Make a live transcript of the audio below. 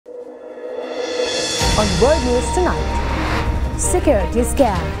on World News Tonight. Security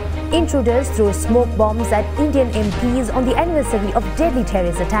scare. Intruders threw smoke bombs at Indian MPs on the anniversary of deadly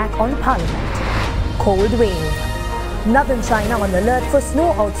terrorist attack on Parliament. Cold wave. Northern China on alert for snow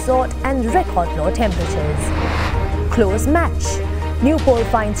onslaught and record low temperatures. Close match. New poll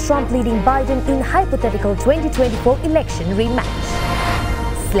finds Trump leading Biden in hypothetical 2024 election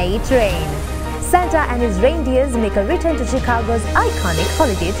rematch. Sleigh train. Santa and his reindeers make a return to Chicago's iconic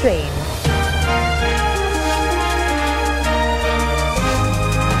holiday train.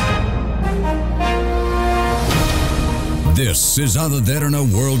 This is the Derana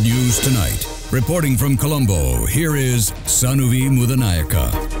World News Tonight. Reporting from Colombo, here is Sanuvi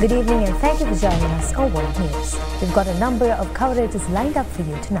Mudanayaka. Good evening and thank you for joining us on World News. We've got a number of coverages lined up for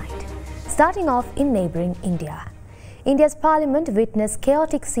you tonight. Starting off in neighbouring India. India's parliament witnessed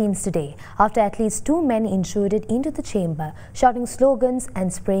chaotic scenes today after at least 2 men intruded into the chamber, shouting slogans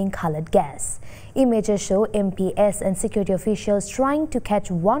and spraying coloured gas. Images show MPs and security officials trying to catch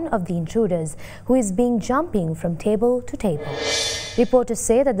one of the intruders, who is jumping from table to table. Reporters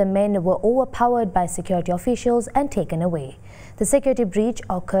say that the men were overpowered by security officials and taken away. The security breach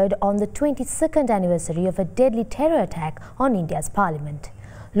occurred on the 22nd anniversary of a deadly terror attack on India's parliament.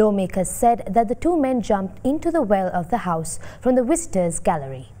 Lawmakers said that the 2 men jumped into the well of the house from the visitors'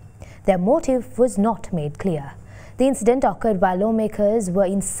 gallery. Their motive was not made clear. The incident occurred while lawmakers were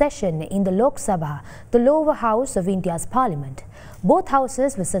in session in the Lok Sabha, the lower house of India's parliament. Both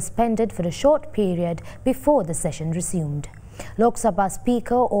houses were suspended for a short period before the session resumed. Lok Sabha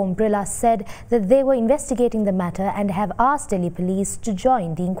Speaker Om Birla said that they were investigating the matter and have asked Delhi police to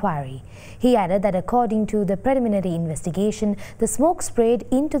join the inquiry. He added that according to the preliminary investigation, the smoke sprayed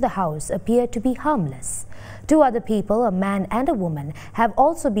into the house appeared to be harmless. 2 other people, a man and a woman, have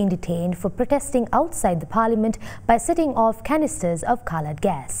also been detained for protesting outside the parliament by setting off canisters of coloured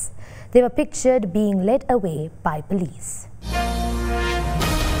gas. They were pictured being led away by police.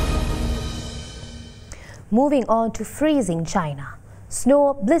 Moving on to freezing China.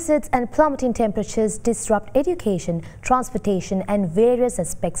 Snow, blizzards and plummeting temperatures disrupt education, transportation and various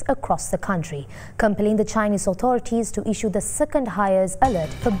aspects across the country, compelling the Chinese authorities to issue the second highest alert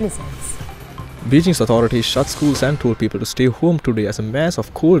for blizzards. Beijing's authorities shut schools and told people to stay home today as a mass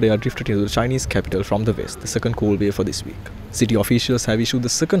of cold air drifted into the Chinese capital from the west, the second cold wave for this week. City officials have issued the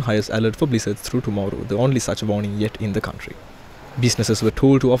second highest alert for blizzards through tomorrow, the only such warning yet in the country. Businesses were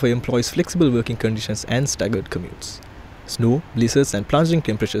told to offer employees flexible working conditions and staggered commutes. Snow, blizzards and plunging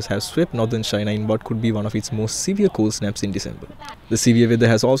temperatures have swept northern China in what could be one of its most severe cold snaps in December. The severe weather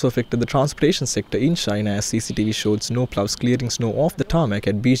has also affected the transportation sector in China, as CCTV showed snowplows clearing snow off the tarmac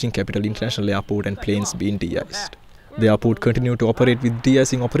at Beijing Capital International Airport and planes being de-iced. The airport continued to operate with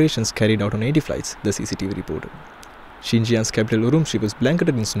de-icing operations carried out on 80 flights, the CCTV reported. Xinjiang's capital Urumqi was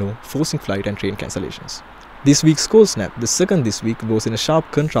blanketed in snow, forcing flight and train cancellations. This week's cold snap, the second this week, was in a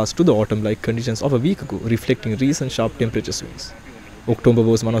sharp contrast to the autumn-like conditions of a week ago, reflecting recent sharp temperature swings. October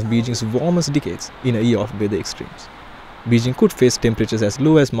was one of Beijing's warmest decades in a year of weather extremes. Beijing could face temperatures as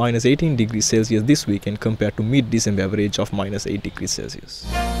low as -18 degrees Celsius this weekend compared to mid-December average of -8 degrees Celsius.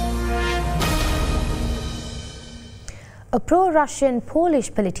 A pro-Russian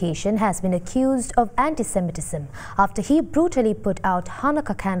Polish politician has been accused of anti-Semitism after he brutally put out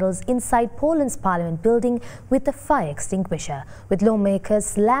Hanukkah candles inside Poland's parliament building with a fire extinguisher, with lawmakers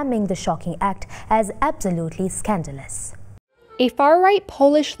slamming the shocking act as absolutely scandalous. A far-right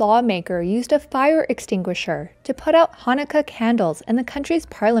Polish lawmaker used a fire extinguisher to put out Hanukkah candles in the country's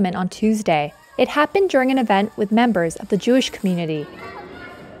parliament on Tuesday. It happened during an event with members of the Jewish community.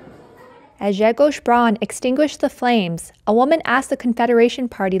 As Grzegorz Braun extinguished the flames, a woman asked the Confederation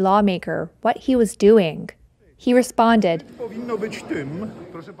Party lawmaker what he was doing. He responded,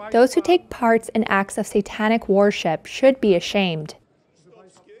 "Those who take part in acts of satanic worship should be ashamed."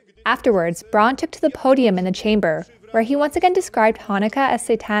 Afterwards, Braun took to the podium in the chamber, where he once again described Hanukkah as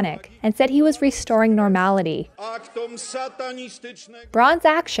satanic and said he was restoring normality. Braun's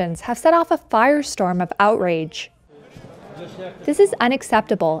actions have set off a firestorm of outrage. "This is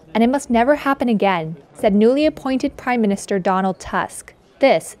unacceptable, and it must never happen again," said newly appointed Prime Minister Donald Tusk.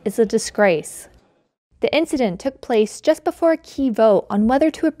 "This is a disgrace." The incident took place just before a key vote on whether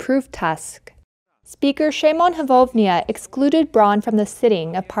to approve Tusk. Speaker Szymon Hołownia excluded Braun from the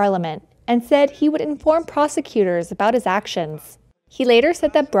sitting of Parliament and said he would inform prosecutors about his actions. He later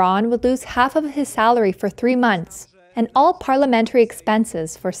said that Braun would lose half of his salary for 3 months and all parliamentary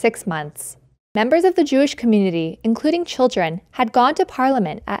expenses for 6 months. Members of the Jewish community, including children, had gone to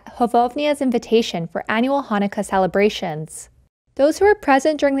Parliament at Hołownia's invitation for annual Hanukkah celebrations. Those who were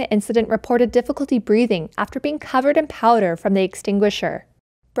present during the incident reported difficulty breathing after being covered in powder from the extinguisher.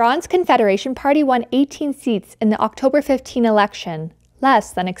 Braun's Confederation Party won 18 seats in the October 15 election,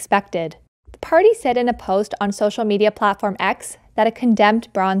 less than expected. The party said in a post on social media platform X that it condemned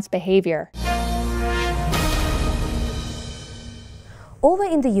Braun's behavior. Over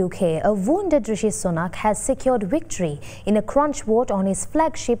in the UK, a wounded Rishi Sunak has secured victory in a crunch vote on his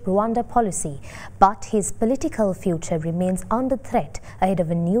flagship Rwanda policy, but his political future remains under threat ahead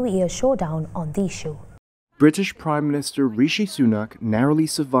of a New Year showdown on the issue. British Prime Minister Rishi Sunak narrowly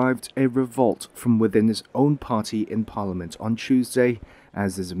survived a revolt from within his own party in Parliament on Tuesday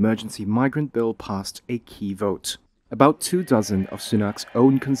as his emergency migrant bill passed a key vote. About 24 of Sunak's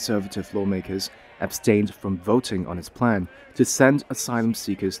own Conservative lawmakers abstained from voting on his plan to send asylum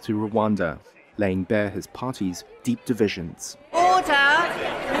seekers to Rwanda, laying bare his party's deep divisions. Order!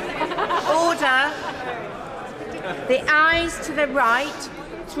 Order! The ayes to the right,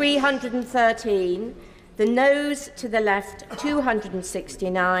 313. The noes to the left,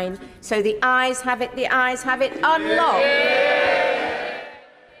 269. So the ayes have it, unlocked.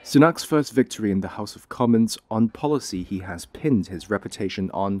 Sunak's first victory in the House of Commons on policy he has pinned his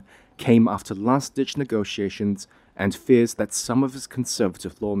reputation on came after last-ditch negotiations and fears that some of his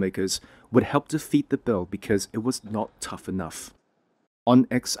Conservative lawmakers would help defeat the bill because it was not tough enough. On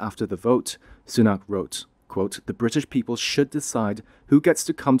X after the vote, Sunak wrote, quote, "The British people should decide who gets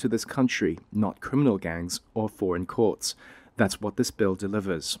to come to this country, not criminal gangs or foreign courts. That's what this bill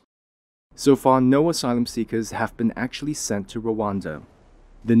delivers." So far, no asylum seekers have been actually sent to Rwanda.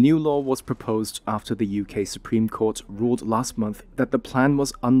 The new law was proposed after the UK Supreme Court ruled last month that the plan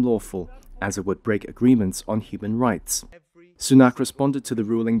was unlawful, as it would break agreements on human rights. Sunak responded to the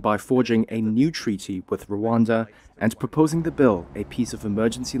ruling by forging a new treaty with Rwanda and proposing the bill, a piece of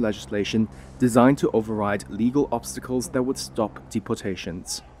emergency legislation designed to override legal obstacles that would stop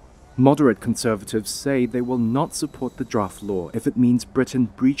deportations. Moderate Conservatives say they will not support the draft law if it means Britain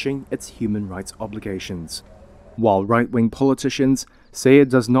breaching its human rights obligations, while right-wing politicians say it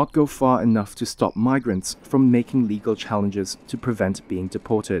does not go far enough to stop migrants from making legal challenges to prevent being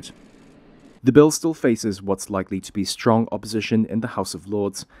deported. The bill still faces what's likely to be strong opposition in the House of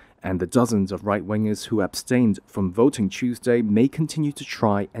Lords, and the dozens of right-wingers who abstained from voting Tuesday may continue to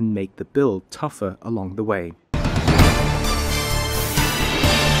try and make the bill tougher along the way.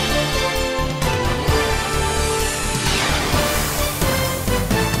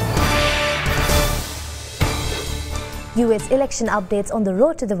 US election updates on the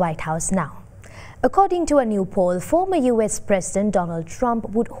road to the White House now. According to a new poll, former US President Donald Trump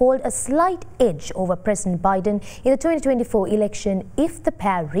would hold a slight edge over President Biden in the 2024 election if the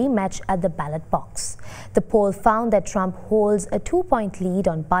pair rematch at the ballot box. The poll found that Trump holds a 2-point lead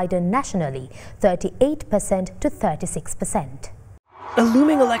on Biden nationally, 38% to 36%. A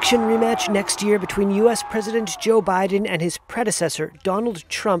looming election rematch next year between US President Joe Biden and his predecessor, Donald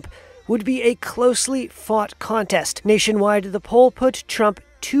Trump, would be a closely fought contest. Nationwide, the poll put Trump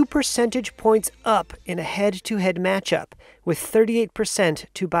 2 percentage points up in a head-to-head matchup, with 38%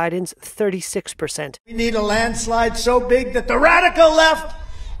 to Biden's 36%. We need a landslide so big that the radical left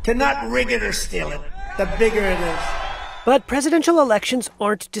cannot rig it or steal it, the bigger it is. But presidential elections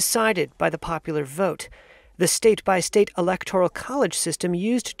aren't decided by the popular vote. The state-by-state electoral college system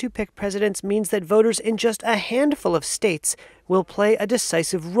used to pick presidents means that voters in just a handful of states will play a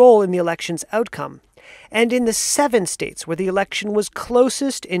decisive role in the election's outcome. And in the 7 states where the election was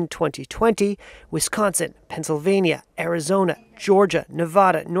closest in 2020, Wisconsin, Pennsylvania, Arizona, Georgia,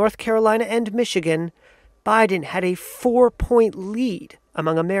 Nevada, North Carolina, and Michigan, Biden had a 4-point lead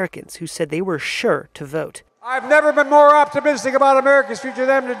among Americans who said they were sure to vote. I've never been more optimistic about America's future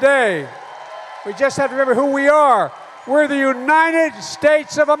than today. We just have to remember who we are. We're the United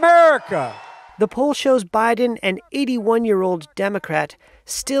States of America. The poll shows Biden, an 81-year-old Democrat,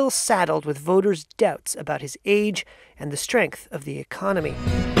 still saddled with voters' doubts about his age and the strength of the economy.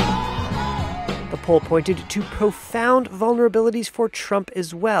 The poll pointed to profound vulnerabilities for Trump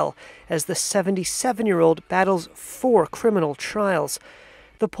as well, as the 77-year-old battles 4 criminal trials.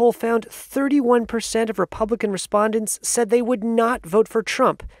 The poll found 31% of Republican respondents said they would not vote for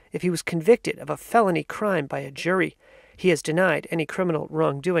Trump if he was convicted of a felony crime by a jury. He has denied any criminal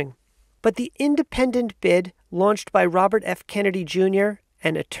wrongdoing. But the independent bid, launched by Robert F. Kennedy Jr.,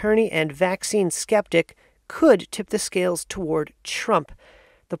 an attorney and vaccine skeptic, could tip the scales toward Trump.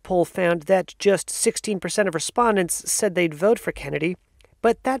 The poll found that just 16% of respondents said they'd vote for Kennedy,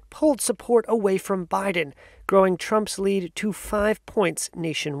 but that pulled support away from Biden, growing Trump's lead to 5 points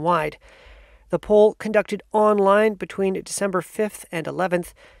nationwide. The poll, conducted online between December 5th and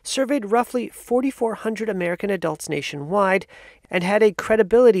 11th, surveyed roughly 4,400 American adults nationwide and had a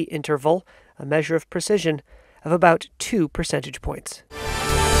credibility interval, a measure of precision, of about 2 percentage points.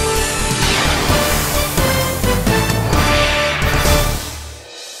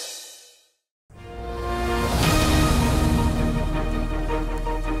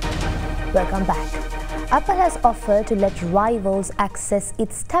 Welcome back. Apple has offered to let rivals access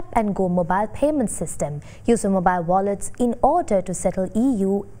its tap-and-go mobile payment system using mobile wallets in order to settle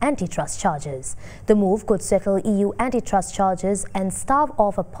EU antitrust charges. The move could settle EU antitrust charges and stave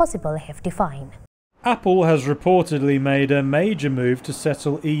off a possible hefty fine. Apple has reportedly made a major move to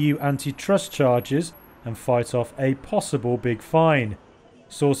settle EU antitrust charges and fight off a possible big fine.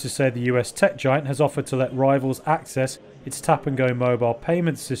 Sources say the US tech giant has offered to let rivals access its tap-and-go mobile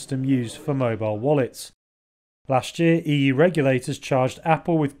payment system used for mobile wallets. Last year, EU regulators charged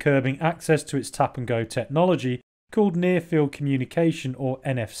Apple with curbing access to its tap-and-go technology called Near-Field Communication, or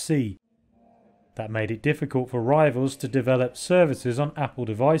NFC. That made it difficult for rivals to develop services on Apple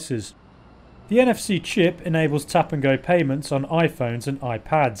devices. The NFC chip enables tap-and-go payments on iPhones and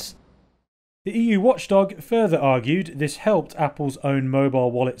iPads. The EU watchdog further argued this helped Apple's own mobile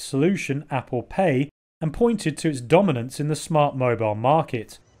wallet solution, Apple Pay, and pointed to its dominance in the smart mobile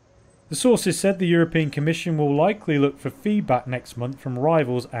market. The sources said the European Commission will likely look for feedback next month from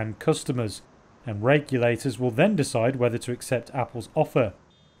rivals and customers, and regulators will then decide whether to accept Apple's offer.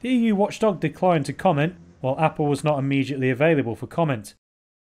 The EU watchdog declined to comment, while Apple was not immediately available for comment.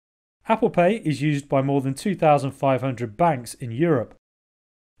 Apple Pay is used by more than 2,500 banks in Europe.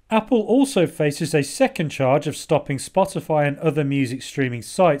 Apple also faces a second charge of stopping Spotify and other music streaming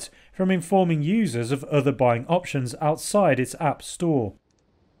sites from informing users of other buying options outside its App Store.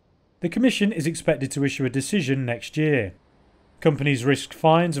 The Commission is expected to issue a decision next year. Companies risk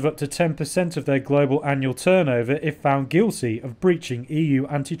fines of up to 10% of their global annual turnover if found guilty of breaching EU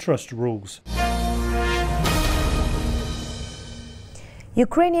antitrust rules.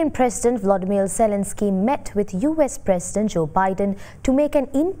 Ukrainian President Volodymyr Zelensky met with US President Joe Biden to make an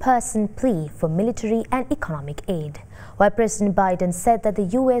in-person plea for military and economic aid. While President Biden said that the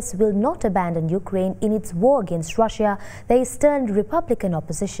US will not abandon Ukraine in its war against Russia, there is stern Republican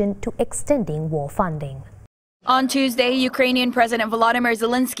opposition to extending war funding. On Tuesday, Ukrainian President Volodymyr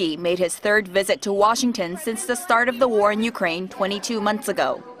Zelensky made his third visit to Washington since the start of the war in Ukraine 22 months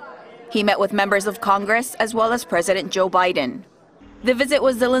ago. He met with members of Congress as well as President Joe Biden. The visit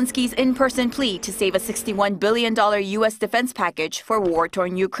was Zelensky's in-person plea to save a $61 billion U.S. defense package for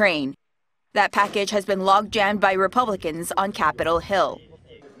war-torn Ukraine. That package has been logjammed by Republicans on Capitol Hill.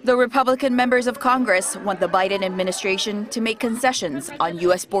 The Republican members of Congress want the Biden administration to make concessions on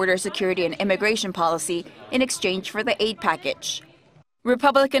U.S. border security and immigration policy in exchange for the aid package.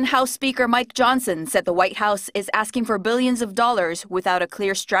 Republican House Speaker Mike Johnson said the White House is asking for billions of dollars without a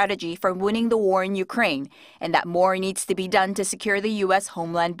clear strategy for winning the war in Ukraine, and that more needs to be done to secure the U.S.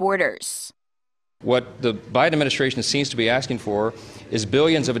 homeland borders. What the Biden administration seems to be asking for is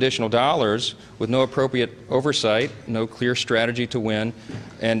billions of additional dollars with no appropriate oversight, no clear strategy to win,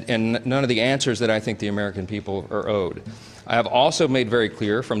 and none of the answers that I think the American people are owed. I have also made very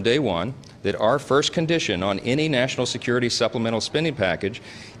clear from day one that our first condition on any national security supplemental spending package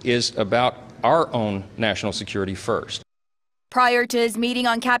is about our own national security first. Prior to his meeting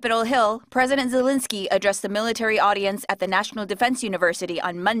on Capitol Hill, President Zelensky addressed the military audience at the National Defense University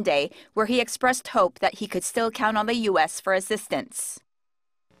on Monday, where he expressed hope that he could still count on the U.S. for assistance.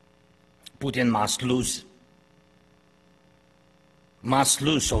 Putin must lose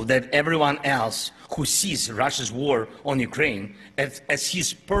so that everyone else who sees Russia's war on Ukraine as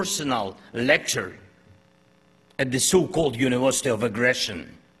his personal lecture at the so-called University of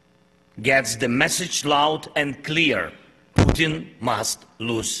Aggression gets the message loud and clear. Putin must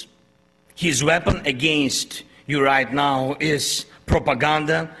lose. His weapon against you right now is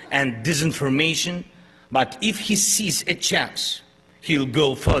propaganda and disinformation, but if he sees a chance, he'll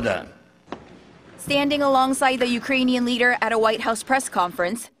go further. Standing alongside the Ukrainian leader at a White House press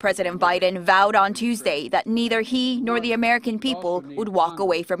conference, President Biden vowed on Tuesday that neither he nor the American people would walk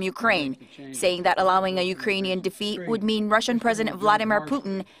away from Ukraine, saying that allowing a Ukrainian defeat would mean Russian President Vladimir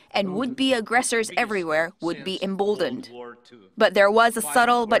Putin and would-be aggressors everywhere would be emboldened. But there was a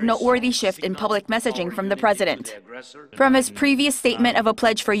subtle but noteworthy shift in public messaging from the president. From his previous statement of a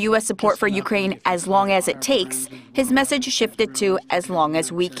pledge for U.S. support for Ukraine as long as it takes, his message shifted to as long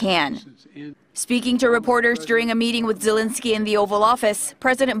as we can. Speaking to reporters during a meeting with Zelensky in the Oval Office,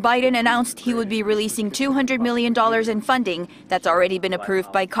 President Biden announced he would be releasing $200 million in funding that's already been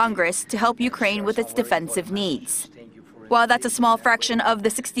approved by Congress to help Ukraine with its defensive needs. While that's a small fraction of the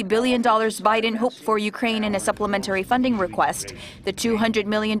 $60 billion Biden hoped for Ukraine in a supplementary funding request, the $200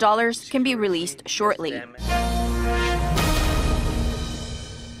 million can be released shortly.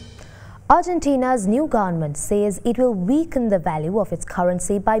 Argentina's new government says it will weaken the value of its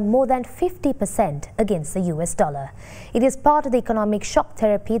currency by more than 50% against the US dollar. It is part of the economic shock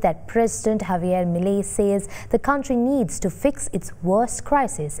therapy that President Javier Milei says the country needs to fix its worst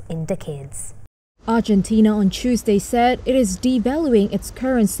crisis in decades. Argentina on Tuesday said it is devaluing its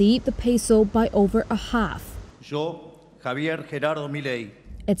currency, the peso, by over a half. Yo, Javier Gerardo Milei.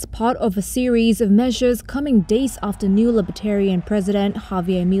 It's part of a series of measures coming days after new Libertarian President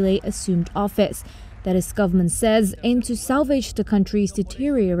Javier Milei assumed office that his government says aim to salvage the country's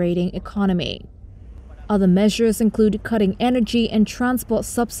deteriorating economy. Other measures include cutting energy and transport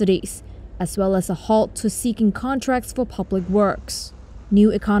subsidies, as well as a halt to seeking contracts for public works.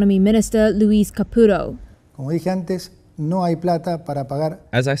 New Economy Minister Luis Caputo.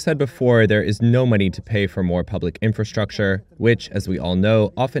 As I said before, there is no money to pay for more public infrastructure, which, as we all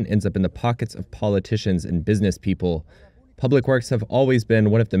know, often ends up in the pockets of politicians and business people. Public works have always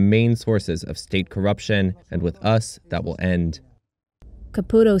been one of the main sources of state corruption, and with us, that will end.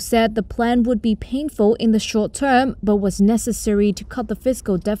 Caputo said the plan would be painful in the short term, but was necessary to cut the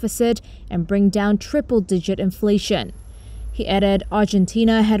fiscal deficit and bring down triple-digit inflation. He added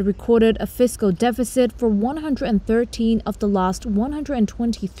Argentina had recorded a fiscal deficit for 113 of the last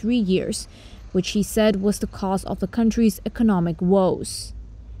 123 years, which he said was the cause of the country's economic woes.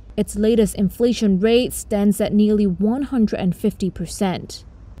 Its latest inflation rate stands at nearly 150%.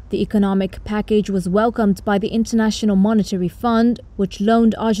 The economic package was welcomed by the International Monetary Fund, which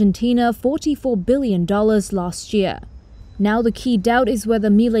loaned Argentina $44 billion last year. Now the key doubt is whether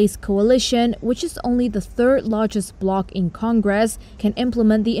Milei's coalition, which is only the third largest bloc in Congress, can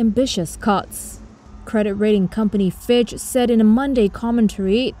implement the ambitious cuts. Credit rating company Fitch said in a Monday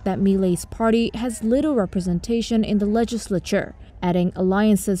commentary that Milei's party has little representation in the legislature, adding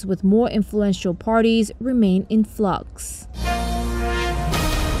alliances with more influential parties remain in flux.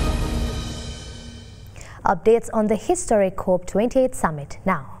 Updates on the historic COP28 summit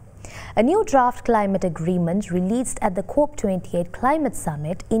now. A new draft climate agreement released at the COP28 climate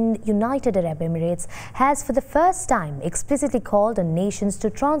summit in United Arab Emirates has for the first time explicitly called on nations to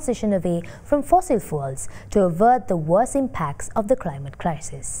transition away from fossil fuels to avert the worst impacts of the climate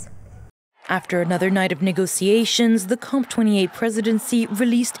crisis. After another night of negotiations, the COP28 presidency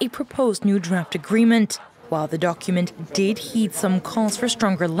released a proposed new draft agreement. While the document did heed some calls for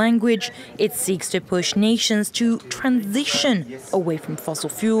stronger language, it seeks to push nations to transition away from fossil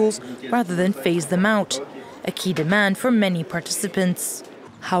fuels rather than phase them out, a key demand for many participants.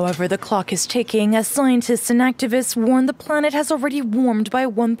 However, the clock is ticking as scientists and activists warn the planet has already warmed by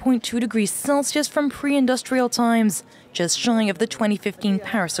 1.2 degrees Celsius from pre-industrial times, just shy of the 2015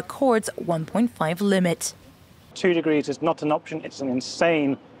 Paris Accord's 1.5 limit. 2 degrees is not an option, it's an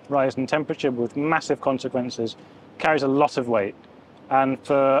insane rise in temperature with massive consequences, carries a lot of weight. And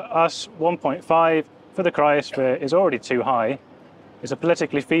for us, 1.5 for the cryosphere is already too high. It's a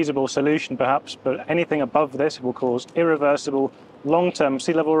politically feasible solution perhaps, but anything above this will cause irreversible long-term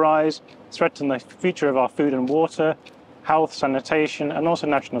sea level rise, threaten the future of our food and water, health, sanitation, and also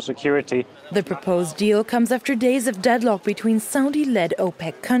national security. The proposed deal comes after days of deadlock between Saudi-led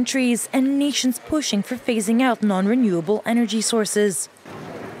OPEC countries and nations pushing for phasing out non-renewable energy sources.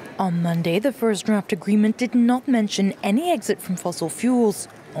 On Monday, the first draft agreement did not mention any exit from fossil fuels,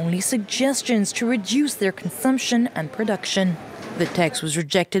 only suggestions to reduce their consumption and production. The text was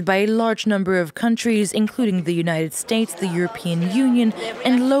rejected by a large number of countries, including the United States, the European Union,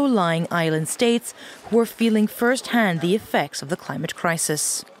 and low-lying island states, who are feeling firsthand the effects of the climate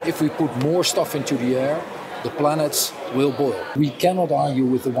crisis. If we put more stuff into the air, the planets will boil. We cannot argue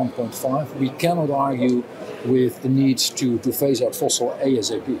with the 1.5. We cannot argue with the needs to phase out fossil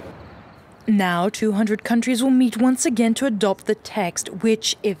ASAP. Now, 200 countries will meet once again to adopt the text,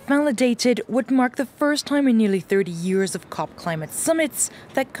 which, if validated, would mark the first time in nearly 30 years of COP climate summits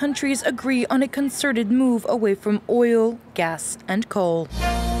that countries agree on a concerted move away from oil, gas, and coal.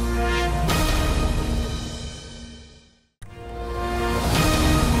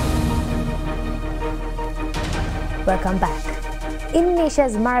 Welcome back.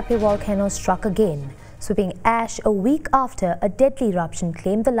 Indonesia's Merapi volcano struck again, sweeping ash a week after a deadly eruption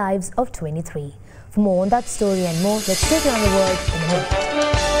claimed the lives of 23. For more on that story and more, let's take around the world in a minute.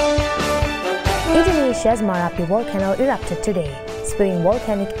 Indonesia's Merapi volcano erupted today, spewing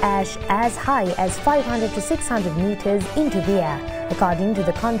volcanic ash as high as 500 to 600 meters into the air, according to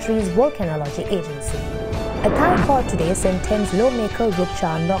the country's volcanology agency. A Thai court today sentenced lawmaker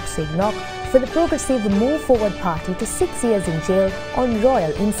Rukcha Noksignok for the Progressive Move Forward Party to 6 years in jail on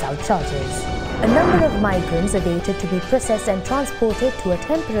royal insult charges. A number of migrants awaited to be processed and transported to a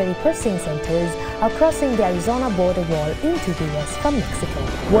temporary processing centers are crossing the Arizona border wall into the US from Mexico.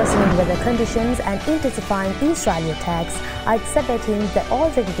 Worsening weather conditions and intensifying Israeli attacks are exacerbating the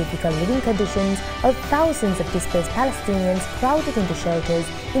already difficult living conditions of thousands of displaced Palestinians crowded into shelters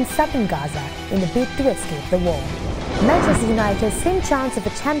in southern Gaza in a bid to escape the war. Manchester United's slim chance of a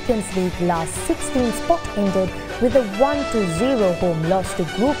Champions League last 16 spot ended with a 1-0 home loss to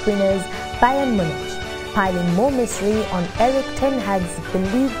group winners Bayern Munich, piling more misery on Erik ten Hag's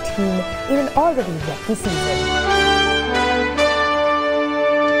beleaguered team in an already rocky season.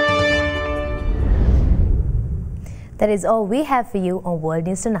 That is all we have for you on World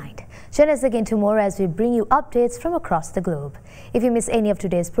News Tonight. Join us again tomorrow as we bring you updates from across the globe. If you miss any of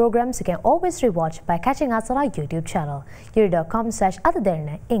today's programs, you can always rewatch by catching us on our YouTube channel,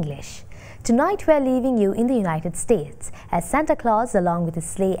 youtube.com/Derana English. Tonight we are leaving you in the United States as Santa Claus along with his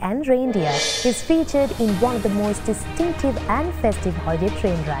sleigh and reindeer is featured in one of the most distinctive and festive holiday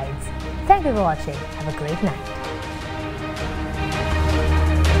train rides. Thank you for watching. Have a great night.